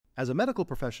As a medical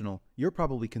professional, you're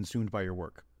probably consumed by your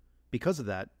work. Because of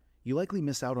that, you likely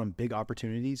miss out on big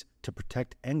opportunities to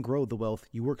protect and grow the wealth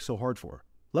you work so hard for.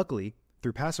 Luckily,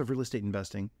 through passive real estate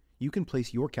investing, you can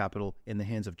place your capital in the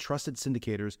hands of trusted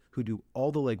syndicators who do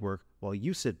all the legwork while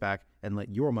you sit back and let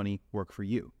your money work for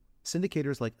you.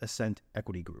 Syndicators like Ascent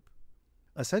Equity Group.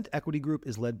 Ascent Equity Group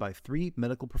is led by 3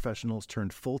 medical professionals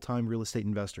turned full-time real estate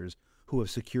investors who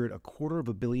have secured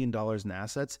 $250 million in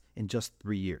assets in just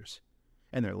 3 years.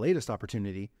 And their latest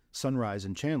opportunity, Sunrise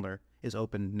in Chandler, is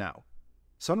open now.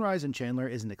 Sunrise in Chandler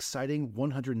is an exciting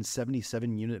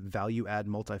 177-unit value-add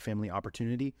multifamily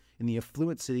opportunity in the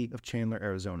affluent city of Chandler,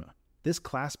 Arizona. This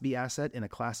Class B asset in a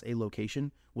Class A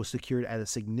location was secured at a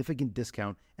significant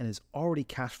discount and is already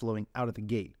cash flowing out of the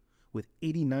gate, with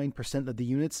 89% of the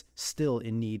units still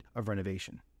in need of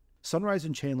renovation. Sunrise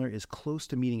in Chandler is close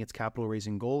to meeting its capital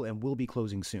raising goal and will be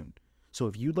closing soon. So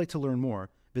if you'd like to learn more,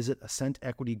 visit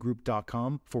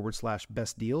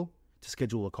ascentequitygroup.com/best deal to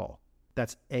schedule a call.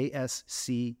 That's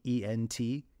ASCENT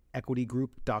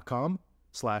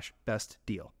equitygroup.com/best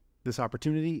deal. This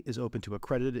opportunity is open to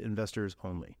accredited investors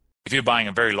only. If you're buying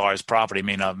a very large property, it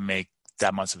may not make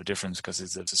that much of a difference because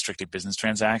it's a strictly business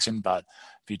transaction. But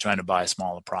if you're trying to buy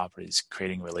smaller properties,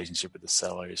 creating a relationship with the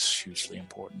seller is hugely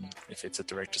important if it's a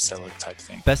direct-to-seller type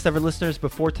thing. Best ever listeners,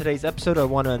 before today's episode, I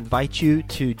want to invite you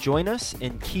to join us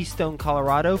in Keystone,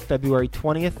 Colorado, February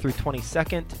 20th through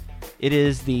 22nd. It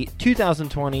is the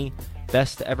 2020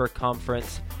 Best Ever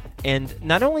Conference. And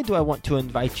not only do I want to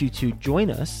invite you to join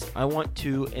us, I want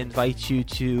to invite you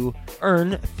to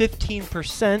earn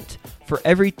 15% for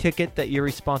every ticket that you're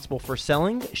responsible for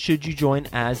selling should you join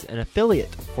as an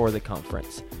affiliate for the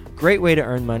conference. Great way to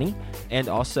earn money. And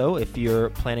also, if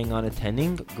you're planning on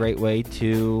attending, great way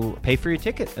to pay for your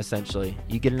ticket, essentially.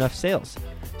 You get enough sales.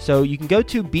 So you can go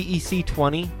to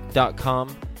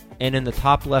bec20.com, and in the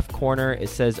top left corner, it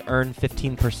says earn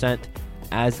 15%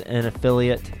 as an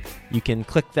affiliate. You can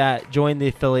click that, join the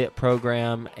affiliate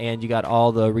program, and you got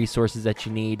all the resources that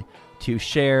you need to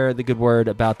share the good word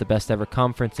about the Best Ever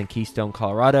Conference in Keystone,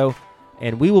 Colorado.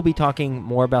 And we will be talking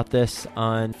more about this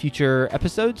on future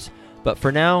episodes. But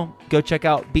for now, go check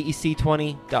out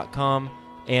bec20.com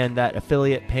and that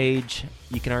affiliate page.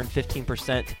 You can earn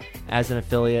 15% as an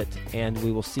affiliate, and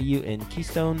we will see you in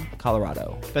Keystone,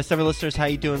 Colorado. Best Ever listeners, how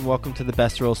you doing? Welcome to the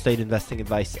Best Real Estate Investing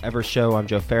Advice Ever show. I'm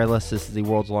Joe Fairless. This is the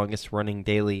world's longest running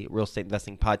daily real estate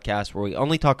investing podcast where we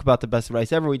only talk about the best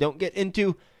advice ever. We don't get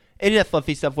into any of that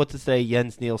fluffy stuff. What to say,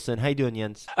 Jens Nielsen. How you doing,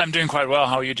 Jens? I'm doing quite well.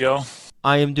 How are you, Joe?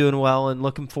 I am doing well and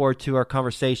looking forward to our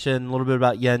conversation. A little bit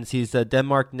about Jens. He's a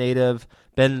Denmark native,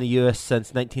 been in the U.S.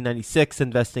 since 1996,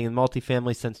 investing in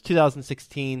multifamily since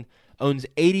 2016, owns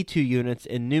 82 units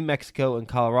in New Mexico and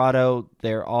Colorado.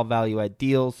 They're all value-add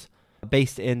deals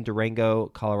based in Durango,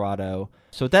 Colorado.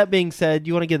 So with that being said,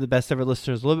 you want to give the Best Ever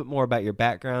listeners a little bit more about your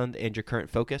background and your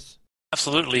current focus?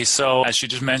 Absolutely. So as you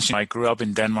just mentioned, I grew up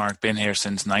in Denmark, been here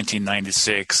since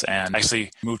 1996, and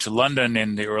actually moved to London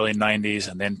in the early 90s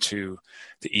and then to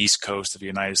the East Coast of the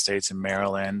United States in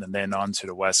Maryland, and then on to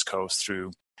the West Coast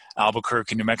through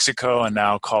Albuquerque, New Mexico, and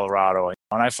now Colorado. And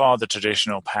I followed the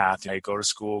traditional path. You go to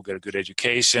school, get a good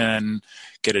education,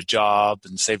 get a job,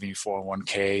 and saving your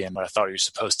 401k, and what I thought you were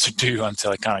supposed to do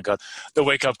until I kind of got the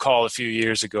wake-up call a few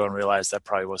years ago and realized that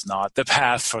probably was not the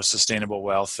path for sustainable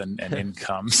wealth and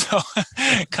income. So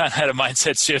kind of had a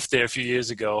mindset shift there a few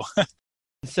years ago.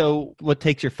 So what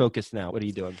takes your focus now? What are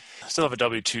you doing? I still have a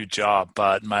W-2 job,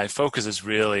 but my focus is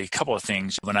really a couple of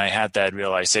things. When I had that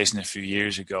realization a few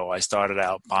years ago, I started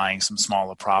out buying some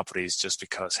smaller properties just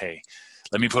because, hey,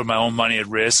 let me put my own money at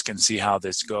risk and see how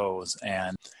this goes.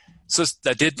 And so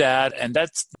I did that, and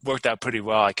that worked out pretty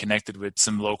well. I connected with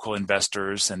some local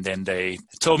investors, and then they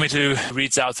told me to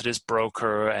reach out to this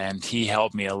broker, and he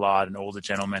helped me a lot, an older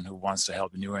gentleman who wants to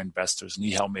help newer investors, and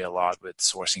he helped me a lot with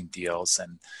sourcing deals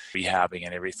and rehabbing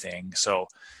and everything. So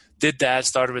did that,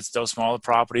 started with those smaller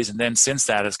properties, and then since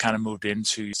that has kind of moved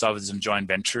into, started with some joint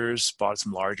ventures, bought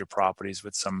some larger properties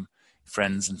with some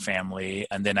friends and family,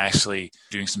 and then actually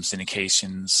doing some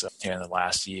syndications here in the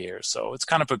last year. So it's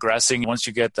kind of progressing. Once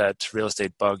you get that real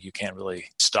estate bug, you can't really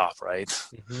stop, right?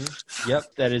 Mm-hmm.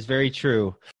 Yep, that is very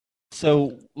true.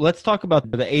 So let's talk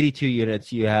about the 82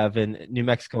 units you have in New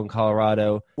Mexico and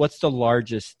Colorado. What's the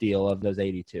largest deal of those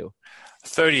 82?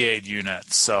 38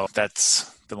 units. So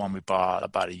that's the one we bought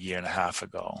about a year and a half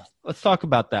ago. Let's talk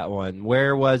about that one.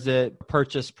 Where was it?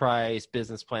 Purchase price,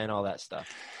 business plan, all that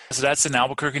stuff. So that's in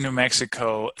Albuquerque, New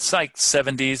Mexico. It's like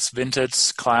 70s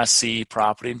vintage Class C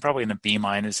property, and probably in the B-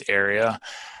 area.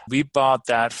 We bought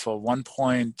that for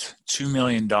 $1.2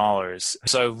 million.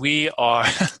 So we are,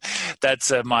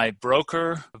 that's my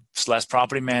broker /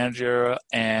 property manager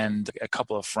and a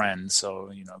couple of friends.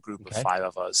 So, a group of 5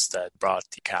 of us that brought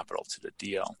the capital to the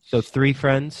deal. So 3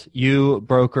 friends, you,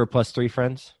 broker, plus 3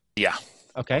 friends? Yeah.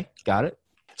 Okay, got it.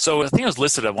 So I think it was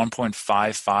listed at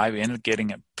 1.55. We ended up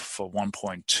getting it for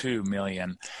 1.2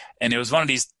 million. And it was one of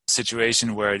these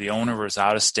situations where the owner was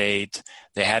out of state.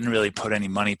 They hadn't really put any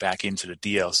money back into the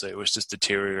deal. So it was just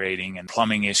deteriorating, and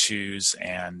plumbing issues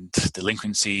and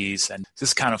delinquencies and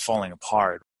just kind of falling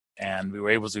apart. And we were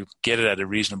able to get it at a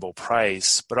reasonable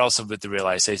price, but also with the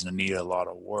realization it needed a lot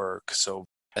of work. So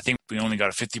I think we only got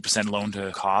a 50% loan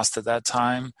to cost at that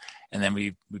time. And then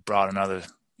we brought another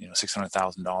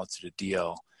 $600,000 to the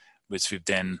deal, which we've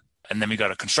then, and then we got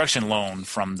a construction loan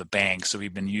from the bank. So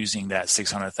we've been using that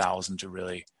 $600,000 to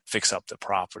really fix up the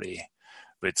property,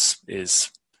 which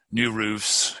is new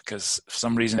roofs, because for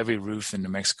some reason every roof in New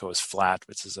Mexico is flat,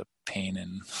 which is a pain,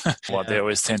 and they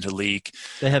always tend to leak.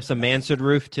 They have some mansard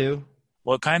roof too?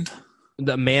 What kind?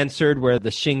 The mansard, where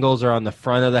the shingles are on the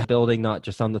front of the building, not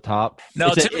just on the top.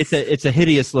 No, it's a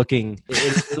hideous looking.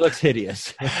 It looks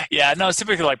hideous. Yeah, no, it's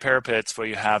typically like parapets where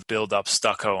you have build up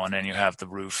stucco, and then you have the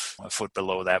roof a foot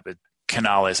below that with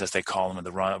canales, as they call them, and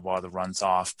the water runs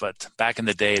off. But back in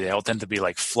the day, they all tend to be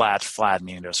like flat,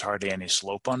 meaning there's hardly any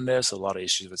slope on this. So a lot of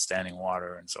issues with standing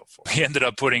water and so forth. We ended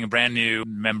up putting a brand new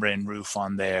membrane roof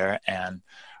on there and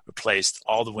replaced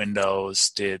all the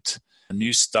windows, did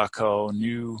new stucco,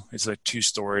 it's like 2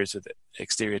 stories with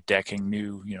exterior decking,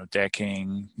 new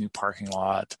decking, new parking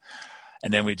lot.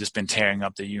 And then we've just been tearing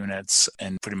up the units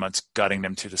and pretty much gutting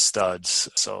them to the studs.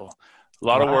 So a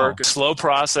lot of work, a slow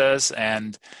process,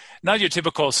 and not your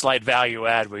typical slight value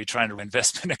add where you're trying to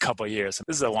invest in a couple of years.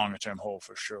 This is a longer term hold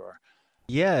for sure.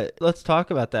 Yeah, let's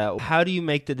talk about that. How do you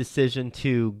make the decision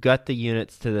to gut the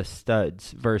units to the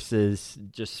studs versus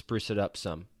just spruce it up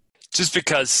some? Just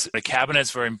because the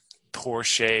cabinets were in poor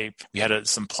shape. We had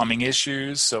some plumbing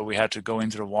issues, so we had to go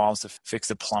into the walls to fix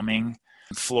the plumbing.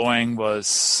 Flooring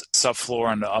was subfloor,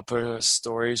 and the upper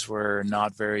stories were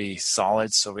not very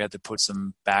solid, so we had to put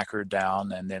some backer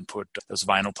down and then put those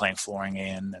vinyl plank flooring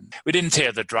in. And we didn't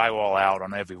tear the drywall out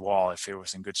on every wall. If it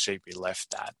was in good shape, we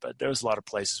left that. But there was a lot of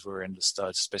places we were in the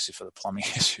studs, especially for the plumbing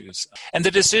issues. And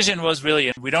the decision was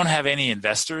really, we don't have any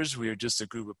investors. We are just a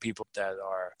group of people that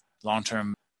are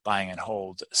long-term buying and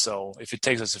hold. So if it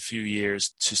takes us a few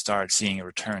years to start seeing a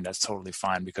return, that's totally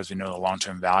fine, because we know the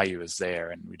long-term value is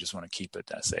there and we just want to keep it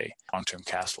as a long-term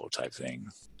cash flow type thing.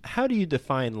 How do you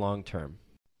define long-term?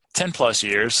 10 plus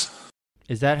years.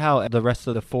 Is that how the rest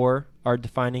of the 4 are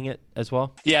defining it as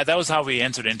well? Yeah, that was how we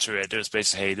entered into it. It was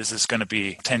basically, hey, this is going to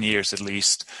be 10 years at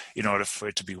least in order for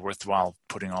it to be worthwhile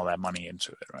putting all that money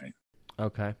into it, right?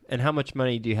 Okay. And how much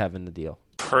money do you have in the deal?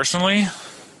 Personally?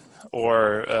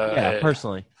 Or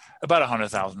personally. About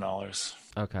 $100,000.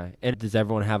 Okay. And does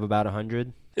everyone have about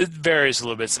 100? It varies a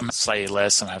little bit. Some have slightly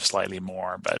less, some have slightly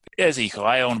more, but it's equal.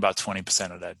 I own about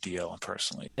 20% of that deal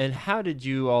personally. And how did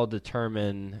you all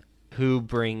determine who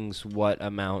brings what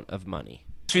amount of money?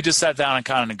 We just sat down and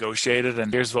kind of negotiated,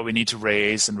 and here's what we need to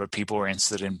raise and what people were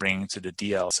interested in bringing to the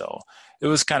deal. So it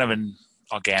was kind of an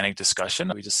organic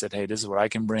discussion. We just said, hey, this is what I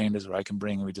can bring, this is what I can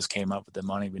bring. And we just came up with the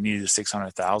money. We needed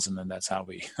 $600,000, and that's how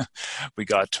we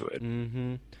got to it.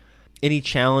 Mm-hmm. Any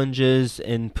challenges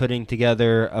in putting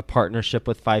together a partnership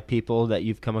with 5 people that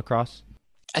you've come across?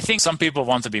 I think some people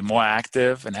want to be more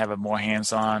active and have it more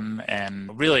hands-on.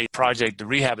 And really, the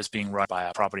rehab is being run by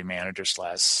a property manager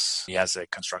 / he has a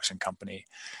construction company.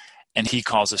 And he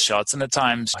calls the shots. And at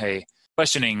times, hey,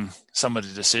 questioning some of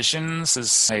the decisions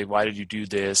is, hey, why did you do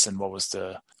this? And what was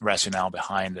the rationale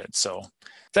behind it? So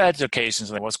that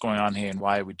occasions like, what's going on here and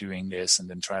why are we doing this? And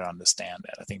then try to understand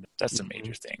that. I think that's a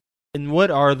major thing. And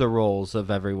what are the roles of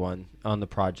everyone on the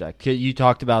project? You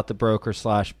talked about the broker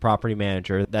 / property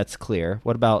manager. That's clear.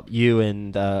 What about you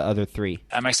and the other 3?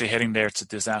 I'm actually heading there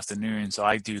this afternoon. So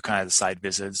I do kind of the site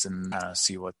visits and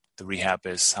see what the rehab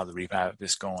is, how the rehab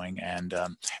is going. And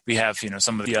we have,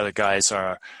 some of the other guys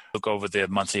look over the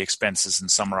monthly expenses and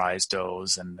summarize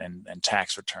those and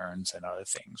tax returns and other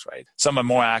things, right? Some are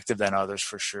more active than others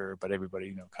for sure, but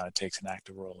everybody, kind of takes an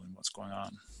active role in what's going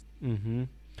on. Mm-hmm.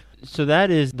 So that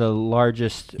is the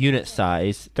largest unit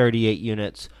size, 38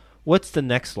 units. What's the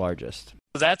next largest?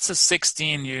 That's a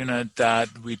 16 unit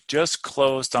that we just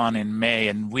closed on in May,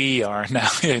 and we are now,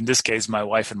 in this case, my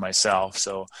wife and myself.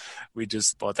 So we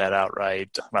just bought that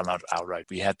outright. Well, not outright.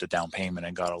 We had the down payment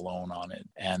and got a loan on it.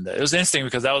 And it was interesting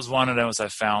because that was one of those I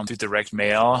found through direct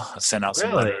mail. I sent out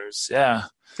some letters. Yeah.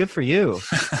 Good for you.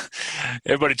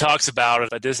 Everybody talks about it,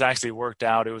 but this actually worked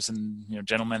out. It was a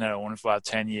gentleman that I owned it for about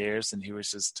 10 years, and he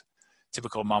was just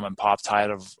typical mom and pop,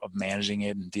 tired of managing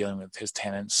it and dealing with his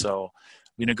tenants. So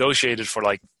we negotiated for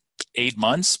like 8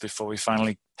 months before we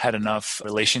finally had enough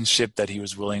relationship that he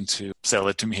was willing to sell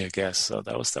it to me, I guess. So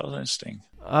that was interesting.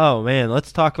 Oh, man,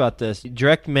 let's talk about this.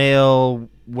 Direct mail,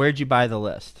 where'd you buy the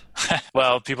list?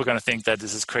 Well, people are going to think that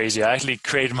this is crazy. I actually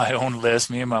created my own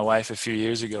list, me and my wife, a few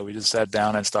years ago. We just sat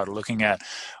down and started looking at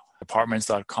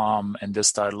apartments.com and just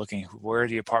started looking where are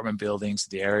the apartment buildings,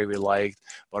 the area we liked,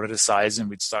 what are the sizes, and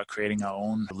we'd start creating our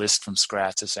own list from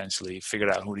scratch, essentially.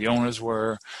 Figured out who the owners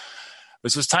were,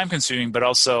 which was time consuming, but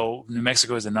also New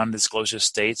Mexico is a non-disclosure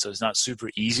state, so it's not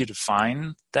super easy to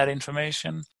find that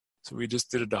information. So we just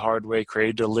did it the hard way,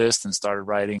 created a list and started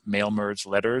writing mail merge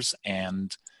letters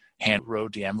and hand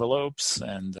wrote the envelopes,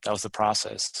 and that was the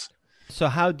process. So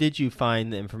how did you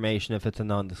find the information if it's a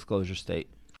non-disclosure state?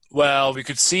 Well, we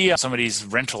could see on some of these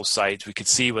rental sites, we could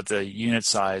see what the unit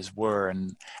size were,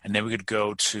 and then we could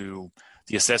go to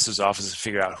the assessor's office to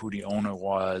figure out who the owner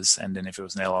was, and then if it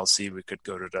was an LLC, we could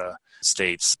go to the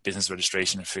state's business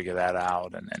registration and figure that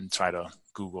out and try to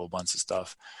Google a bunch of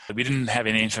stuff. We didn't have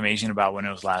any information about when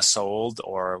it was last sold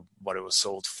or what it was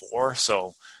sold for,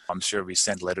 so I'm sure we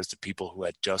sent letters to people who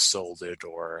had just sold it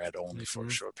or had only for a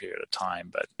short period of time.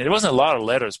 But it wasn't a lot of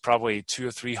letters, probably 200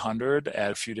 or 300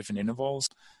 at a few different intervals.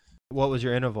 What was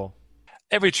your interval?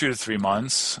 Every 2 to 3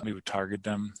 months, we would target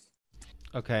them.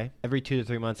 Okay. Every 2 to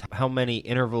 3 months. How many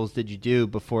intervals did you do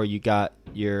before you got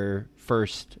your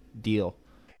first deal?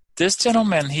 This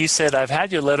gentleman, he said, I've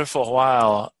had your letter for a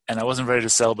while and I wasn't ready to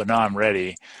sell, but now I'm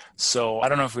ready. So I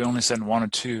don't know if we only sent 1 or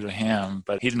 2 to him,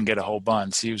 but he didn't get a whole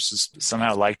bunch. He was just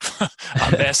somehow liked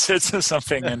our message or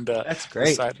something. And that's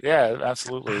great. Yeah,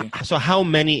 absolutely. So how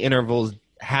many intervals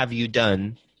have you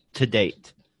done to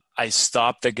date? I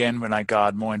stopped again when I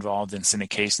got more involved in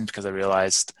syndication because I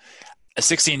realized a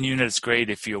 16 unit is great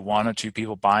if you're 1 or 2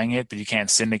 people buying it, but you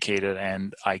can't syndicate it.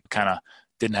 And I kind of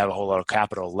didn't have a whole lot of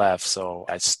capital left, so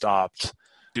I stopped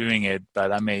doing it.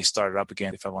 But I may start it up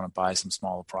again if I want to buy some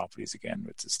smaller properties again,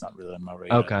 which is not really on my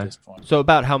radar at this point. So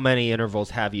about how many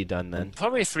intervals have you done then?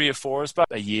 Probably 3 or 4. It's about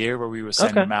a year where we were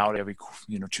sending them out every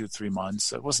 2 or 3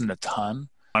 months. It wasn't a ton.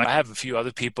 I have a few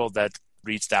other people that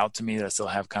reached out to me that I still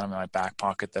have kind of in my back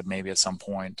pocket that maybe at some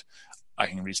point I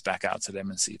can reach back out to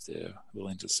them and see if they're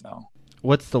willing to sell.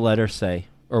 What's the letter say,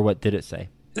 or what did it say?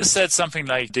 It said something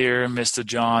like, Dear Mr.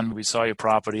 John, we saw your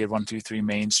property at 123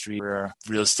 Main Street. We're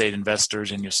real estate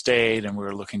investors in your state, and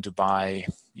we're looking to buy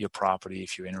your property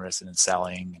if you're interested in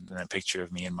selling. And then a picture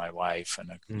of me and my wife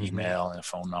and an email and a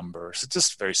phone number. So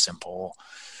just very simple.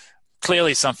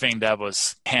 Clearly something that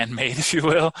was handmade, if you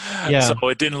will. Yeah. So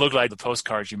it didn't look like the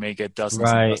postcards you may get dozens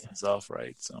and dozens of,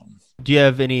 right? So, do you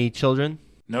have any children?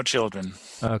 No children.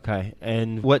 Okay.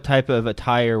 And what type of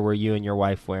attire were you and your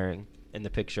wife wearing in the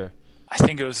picture? I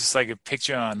think it was just like a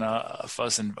picture of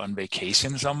us on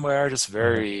vacation somewhere, just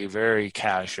very, very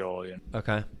casual.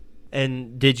 Okay.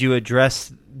 And did you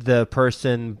address the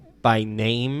person by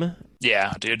name?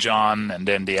 Yeah, Dear John, and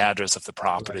then the address of the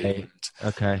property. Right.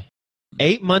 Okay.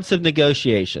 8 months of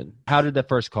negotiation. How did the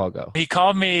first call go? He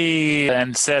called me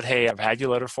and said, hey, I've had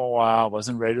your letter for a while.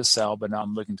 Wasn't ready to sell, but now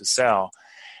I'm looking to sell.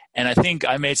 And I think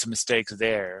I made some mistakes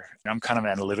there. I'm kind of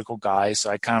an analytical guy, so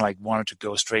I kind of like wanted to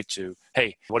go straight to,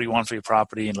 hey, what do you want for your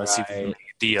property? And let's see if we can make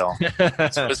a deal.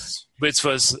 which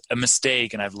was a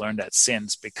mistake, and I've learned that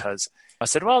since, because I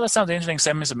said, well, that sounds interesting.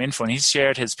 Send me some info. And he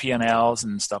shared his P&Ls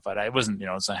and stuff like that. It wasn't,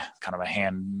 it's a kind of a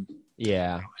hand,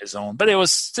 his own. But it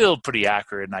was still pretty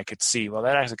accurate, and I could see, well,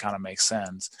 that actually kind of makes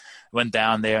sense. Went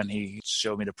down there, and he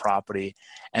showed me the property.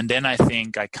 And then I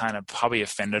think I kind of probably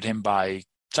offended him by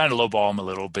trying to lowball him a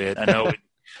little bit. I know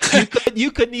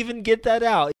you couldn't even get that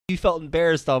out. You felt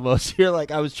embarrassed almost. You're like,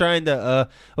 I was trying to,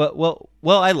 well,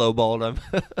 I lowballed him.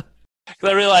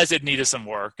 I realized it needed some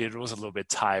work. It was a little bit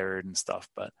tired and stuff.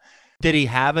 But did he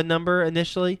have a number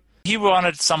initially? He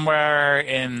wanted somewhere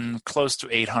in close to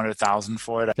 $800,000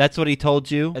 for it. That's what he told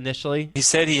you initially? He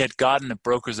said he had gotten a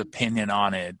broker's opinion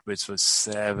on it, which was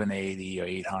 $780 or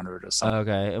 $800 or something.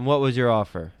 Okay, and what was your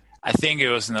offer? I think it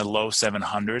was in the low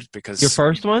 700s because... Your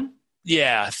first one?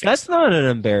 Yeah. That's not an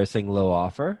embarrassing low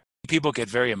offer. People get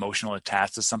very emotional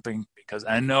attached to something because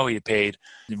I know he had paid,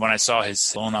 when I saw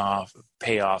his loan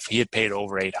payoff, he had paid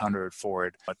over $800 for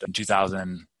it in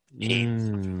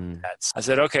 2008. I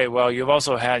said, okay, well, you've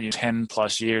also had your 10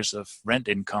 plus years of rent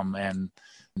income and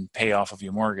pay off of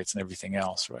your mortgage and everything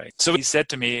else, right? So he said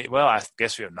to me, well, I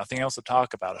guess we have nothing else to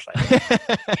talk about.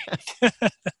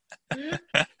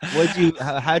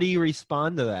 How do you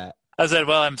respond to that? I said,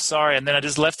 well, I'm sorry. And then I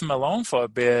just left him alone for a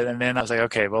bit. And then I was like,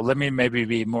 okay, well, let me maybe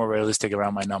be more realistic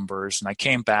around my numbers. And I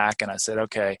came back and I said,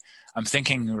 okay, I'm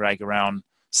thinking like around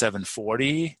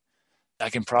 740 I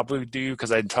can probably do,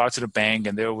 because I talked to the bank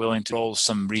and they were willing to roll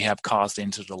some rehab costs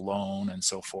into the loan and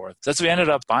so forth. That's what we ended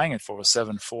up buying it for, was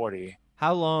 740.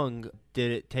 How long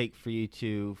did it take for you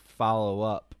to follow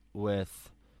up with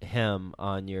him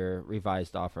on your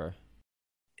revised offer?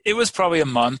 It was probably a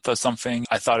month or something.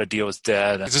 I thought a deal was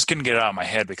dead. I just couldn't get it out of my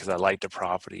head because I liked the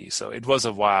property. So it was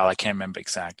a while. I can't remember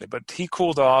exactly. But he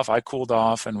cooled off. I cooled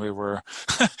off. And we were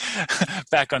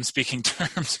back on speaking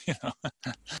terms, you know.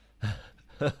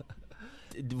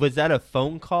 Was that a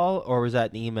phone call or was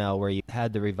that an email where you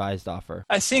had the revised offer?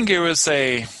 I think it was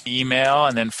a email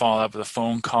and then followed up with a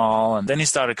phone call. And then he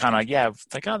started kind of like, yeah,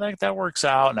 like, oh, that works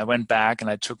out. And I went back and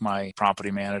I took my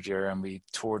property manager and we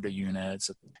toured the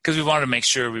units because we wanted to make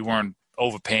sure we weren't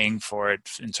overpaying for it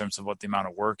in terms of what the amount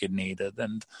of work it needed.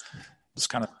 And it was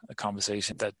kind of a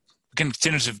conversation that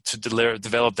continue to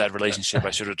develop that relationship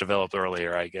I should have developed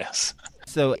earlier, I guess.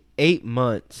 So 8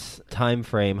 months time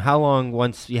frame. How long,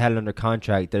 once you had it under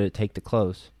contract, did it take to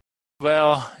close?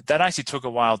 Well, that actually took a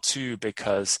while too,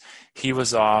 because he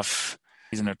was off.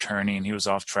 He's an attorney and he was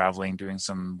off traveling, doing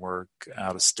some work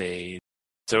out of state.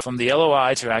 So from the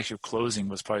LOI to actual closing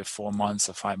was probably 4 months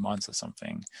or 5 months or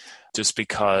something, just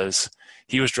because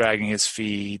he was dragging his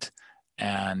feet.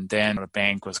 And then the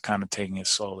bank was kind of taking it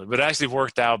slowly. But it actually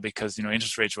worked out because, you know,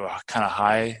 interest rates were kind of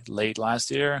high late last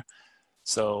year.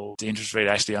 So the interest rate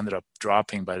actually ended up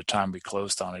dropping by the time we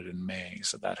closed on it in May.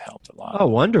 So that helped a lot. Oh,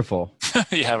 wonderful.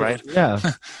 Yeah, right? Yeah.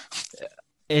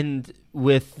 And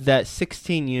with that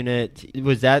 16 unit,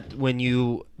 was that when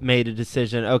you made a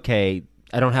decision, okay,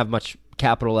 I don't have much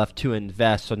capital left to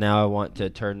invest, so now I want to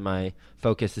turn my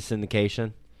focus to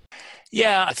syndication?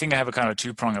 Yeah, I think I have a kind of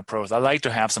two-pronged approach. I like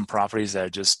to have some properties that are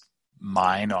just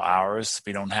mine or ours.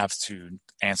 We don't have to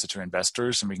answer to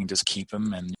investors and we can just keep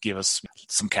them and give us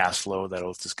some cash flow that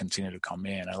will just continue to come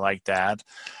in. I like that.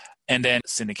 And then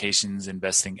syndications,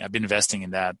 investing. I've been investing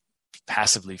in that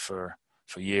passively for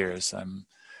years. And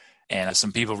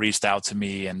some people reached out to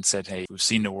me and said, hey, we've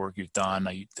seen the work you've done.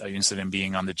 Are you interested in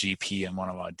being on the GP in one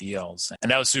of our deals?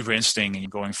 And that was super interesting. And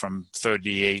going from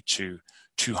 38 to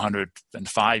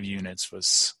 205 units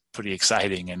was pretty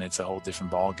exciting, and it's a whole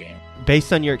different ballgame.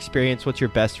 Based on your experience, what's your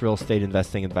best real estate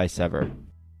investing advice ever?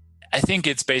 I think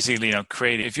it's basically,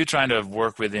 if you're trying to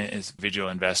work with individual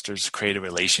investors, create a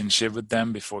relationship with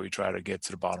them before you try to get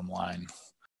to the bottom line.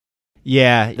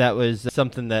 Yeah, that was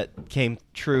something that came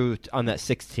true on that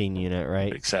 16 unit,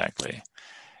 right? Exactly.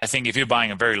 I think if you're buying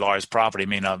a very large property, it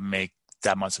may not make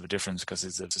that much of a difference because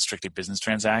it's a strictly business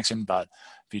transaction. But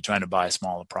if you're trying to buy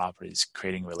smaller properties,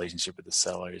 creating a relationship with the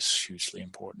seller is hugely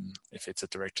important if it's a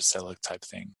direct-to-seller type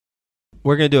thing.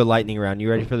 We're going to do a lightning round.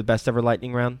 You ready for the best ever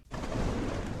lightning round?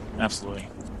 Absolutely.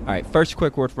 All right, first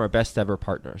quick word from our best ever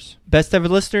partners. Best ever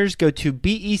listeners, go to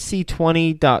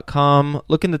bec20.com.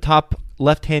 Look in the top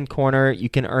left-hand corner. You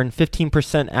can earn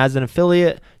 15% as an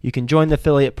affiliate. You can join the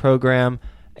affiliate program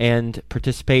and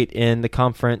participate in the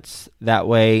conference that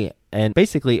way and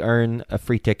basically earn a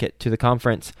free ticket to the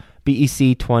conference.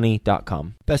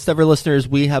 bec20.com. Best ever listeners,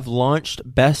 we have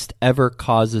launched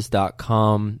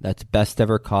bestevercauses.com. That's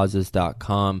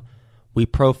bestevercauses.com. We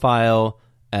profile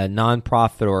a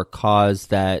nonprofit or a cause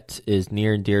that is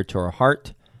near and dear to our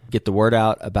heart, get the word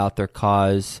out about their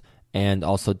cause, and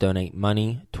also donate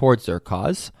money towards their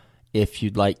cause. If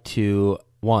you'd like to,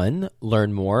 one,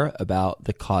 learn more about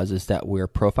the causes that we're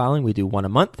profiling, we do one a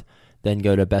month, then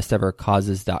go to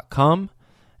bestevercauses.com.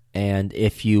 And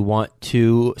if you want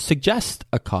to suggest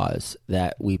a cause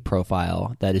that we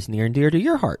profile that is near and dear to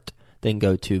your heart, then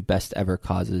go to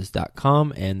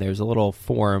bestevercauses.com, and there's a little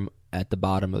form at the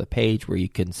bottom of the page where you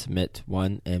can submit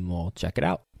one and we'll check it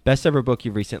out. Best ever book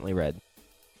you've recently read?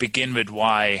 Begin with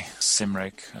Why,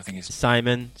 Simric. I think it's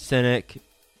Simon Sinek.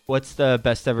 What's the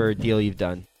best ever deal you've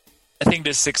done? I think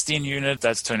this 16 unit,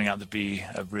 that's turning out to be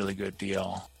a really good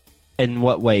deal. In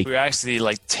what way? We're actually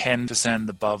like 10%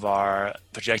 above our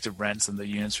projected rents in the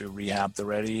units we rehabbed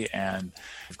already, and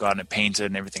we've gotten it painted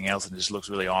and everything else, and it just looks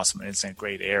really awesome, and it's in a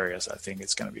great area, so I think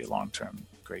it's going to be a long-term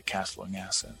great cash flowing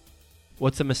asset.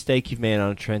 What's a mistake you've made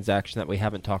on a transaction that we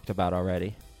haven't talked about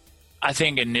already? I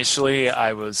think initially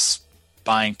I was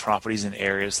buying properties in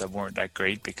areas that weren't that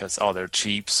great because, they're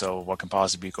cheap, so what can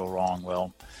possibly go wrong?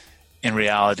 Well, in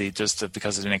reality, just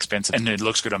because it's inexpensive and it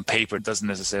looks good on paper, it doesn't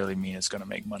necessarily mean it's going to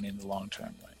make money in the long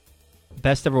term. Right?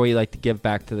 Best ever way you like to give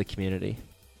back to the community?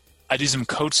 I do some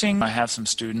coaching. I have some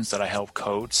students that I help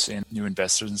coach and new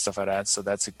investors and stuff like that, so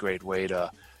that's a great way to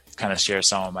kind of share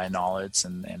some of my knowledge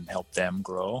and help them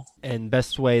grow. And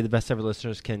best way the Best Ever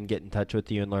listeners can get in touch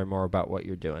with you and learn more about what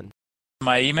you're doing.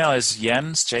 My email is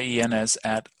Jens, Jens,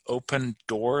 at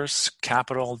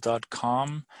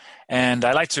opendoorscapital.com. And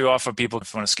I like to offer people,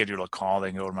 if you want to schedule a call, they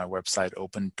can go to my website,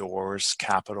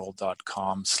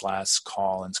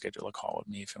 opendoorscapital.com/call, and schedule a call with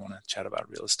me if you want to chat about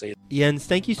real estate. Jens,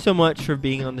 thank you so much for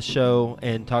being on the show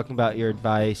and talking about your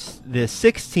advice. The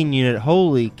 16-unit,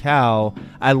 holy cow,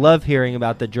 I love hearing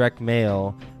about the direct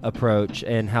mail approach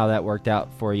and how that worked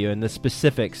out for you and the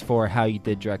specifics for how you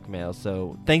did direct mail.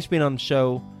 So thanks for being on the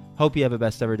show. Hope you have a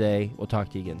best ever day. We'll talk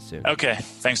to you again soon. Okay.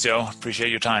 Thanks, Joe.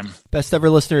 Appreciate your time. Best Ever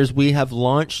listeners, we have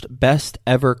launched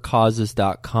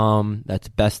bestevercauses.com. That's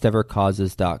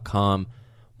bestevercauses.com.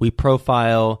 We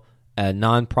profile a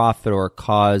nonprofit or a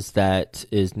cause that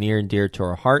is near and dear to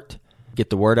our heart, get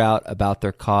the word out about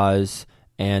their cause,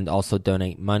 and also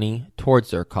donate money towards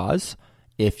their cause.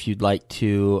 If you'd like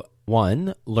to,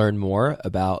 one, learn more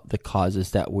about the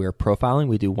causes that we're profiling,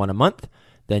 we do one a month,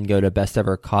 then go to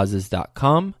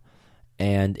bestevercauses.com.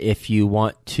 And if you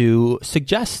want to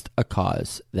suggest a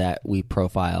cause that we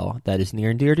profile that is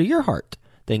near and dear to your heart,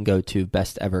 then go to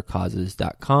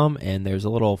bestevercauses.com, and there's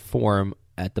a little form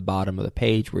at the bottom of the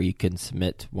page where you can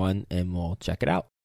submit one, and we'll check it out.